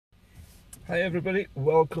Hi everybody,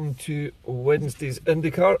 welcome to Wednesday's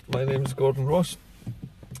Indycar. My name is Gordon Ross.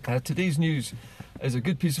 Today's news is a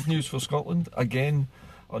good piece of news for Scotland. Again,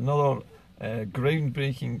 another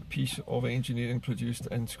groundbreaking piece of engineering produced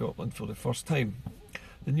in Scotland for the first time.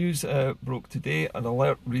 The news broke today. An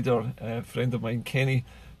alert reader, a friend of mine, Kenny,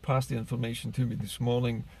 passed the information to me this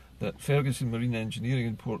morning that Fergusson Marine Engineering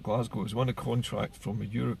in Port Glasgow has won a contract from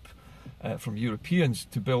Europeans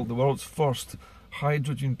to build the world's first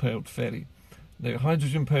hydrogen-powered ferry. Now,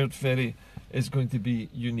 hydrogen-powered ferry is going to be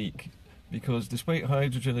unique because despite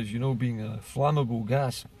hydrogen, as you know, being a flammable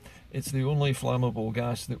gas, it's the only flammable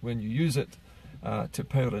gas that when you use it to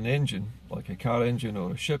power an engine, like a car engine or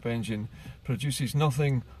a ship engine, produces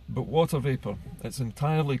nothing but water vapour. It's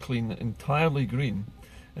entirely clean, entirely green,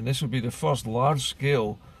 and this will be the first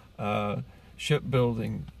large-scale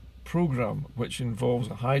shipbuilding programme which involves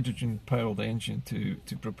a hydrogen-powered engine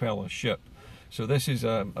to propel a ship. So this is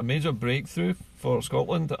a major breakthrough for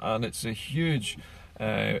Scotland, and it's a huge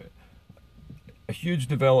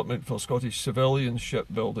development for Scottish civilian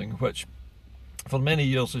shipbuilding, which for many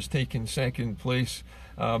years has taken second place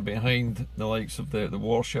behind the likes of the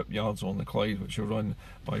warship yards on the Clyde, which are run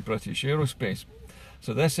by British Aerospace.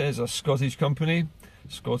 So this is a Scottish company,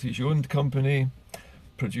 Scottish-owned company,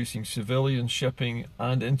 producing civilian shipping,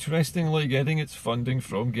 and interestingly getting its funding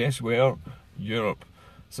from, guess where? Europe.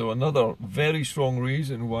 So another very strong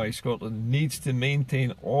reason why Scotland needs to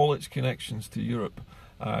maintain all its connections to Europe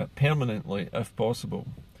permanently, if possible.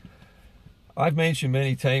 I've mentioned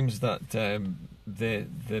many times that the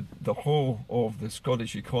whole of the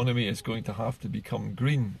Scottish economy is going to have to become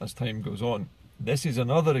green as time goes on. This is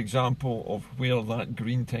another example of where that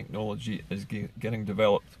green technology is getting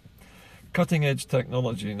developed. Cutting edge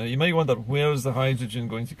technology. Now you might wonder, where is the hydrogen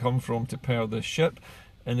going to come from to power this ship,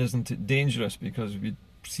 and isn't it dangerous? Because we've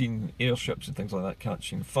seen airships and things like that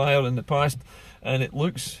catching fire in the past, and it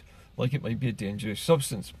looks like it might be a dangerous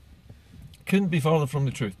substance. Couldn't be further from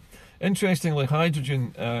the truth. Interestingly,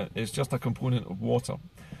 hydrogen is just a component of water.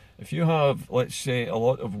 If you have, let's say, a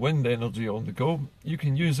lot of wind energy on the go, you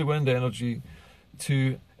can use the wind energy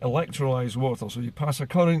to electrolyse water. So you pass a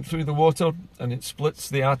current through the water and it splits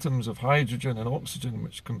the atoms of hydrogen and oxygen,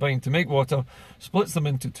 which combine to make water, splits them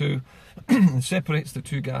into two and separates the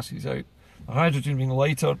two gases out. The hydrogen, being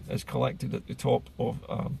lighter, is collected at the top of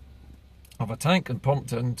a tank and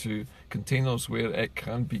pumped into containers where it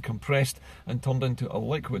can be compressed and turned into a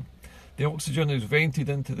liquid. The oxygen is vented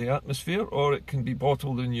into the atmosphere, or it can be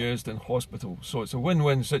bottled and used in hospitals. So it's a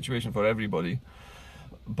win-win situation for everybody.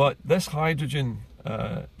 But this hydrogen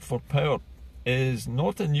for power is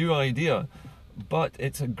not a new idea, but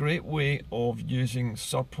it's a great way of using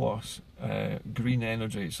surplus green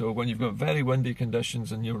energy. So when you've got very windy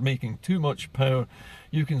conditions and you're making too much power,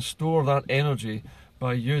 you can store that energy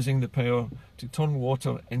by using the power to turn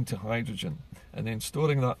water into hydrogen, and then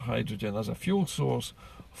storing that hydrogen as a fuel source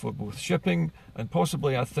for both shipping and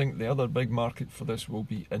possibly, I think, the other big market for this will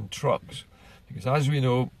be in trucks. Because as we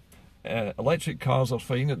know, electric cars are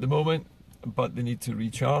fine at the moment, but they need to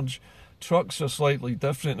recharge. Trucks are slightly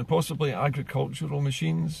different, and possibly agricultural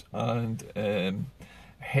machines and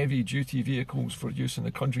heavy duty vehicles for use in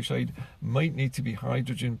the countryside might need to be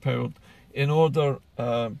hydrogen powered in order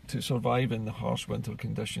to survive in the harsh winter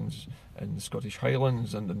conditions in the Scottish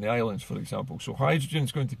Highlands and in the islands, for example. So hydrogen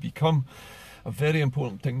is going to become a very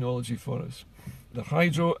important technology for us. The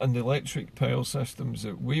hydro and the electric power systems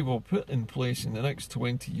that we will put in place in the next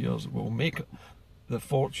 20 years will make the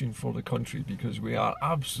fortune for the country, because we are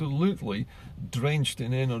absolutely drenched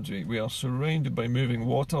in energy. We are surrounded by moving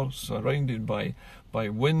water, surrounded by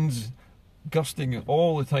winds gusting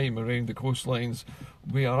all the time around the coastlines.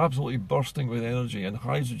 We are absolutely bursting with energy, and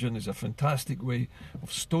hydrogen is a fantastic way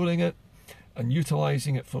of storing it and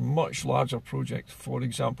utilising it for much larger projects. For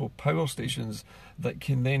example, power stations that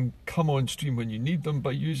can then come on stream when you need them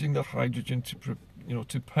by using the hydrogen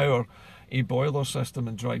to power a boiler system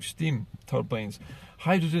and drive steam turbines.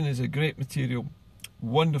 Hydrogen is a great material,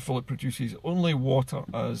 wonderful. It produces only water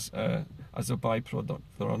as a byproduct.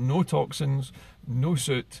 There are no toxins, no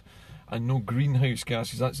soot, and no greenhouse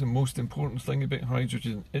gases. That's the most important thing about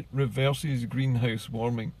hydrogen. It reverses greenhouse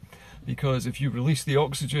warming, because if you release the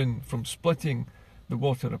oxygen from splitting the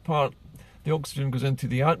water apart, the oxygen goes into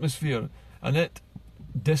the atmosphere and it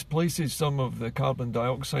displaces some of the carbon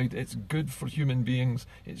dioxide. It's good for human beings,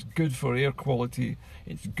 it's good for air quality,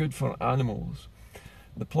 it's good for animals.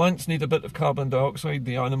 The plants need a bit of carbon dioxide,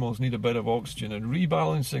 the animals need a bit of oxygen, and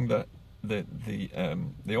rebalancing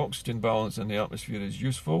the oxygen balance in the atmosphere is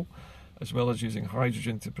useful, as well as using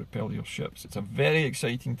hydrogen to propel your ships. It's a very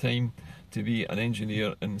exciting time to be an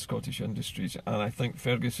engineer in Scottish industries, and I think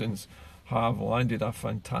Ferguson's have landed a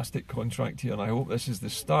fantastic contract here, and I hope this is the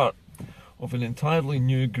start of an entirely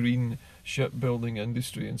new green shipbuilding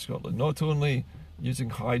industry in Scotland, not only using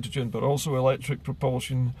hydrogen but also electric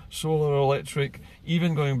propulsion, solar electric,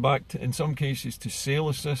 even going back to, in some cases, to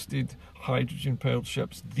sail-assisted hydrogen-powered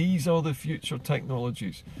ships. These are the future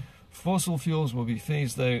technologies. Fossil fuels will be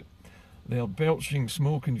phased out. They are belching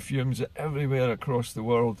smoke and fumes everywhere across the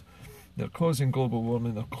world. They're causing global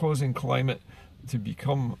warming, they're causing climate to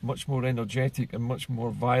become much more energetic and much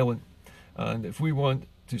more violent. And if we want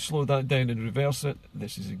to slow that down and reverse it,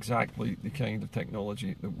 this is exactly the kind of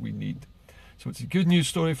technology that we need. So it's a good news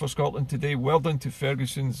story for Scotland today. Well done to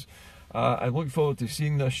Fergusson's. I look forward to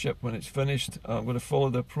seeing this ship when it's finished. I'm going to follow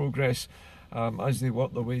their progress as they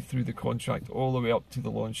work their way through the contract all the way up to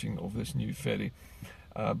the launching of this new ferry.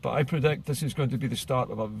 But I predict this is going to be the start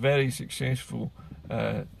of a very successful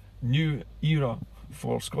new era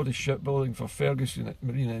for Scottish shipbuilding, for Fergusson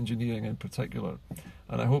Marine Engineering in particular.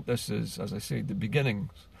 And I hope this is, as I say, the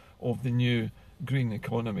beginnings of the new green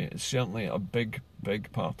economy. It's certainly a big,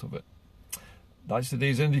 big part of it. That's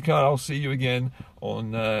today's Indycar. I'll see you again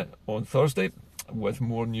on Thursday with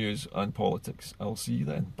more news and politics. I'll see you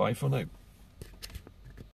then. Bye for now.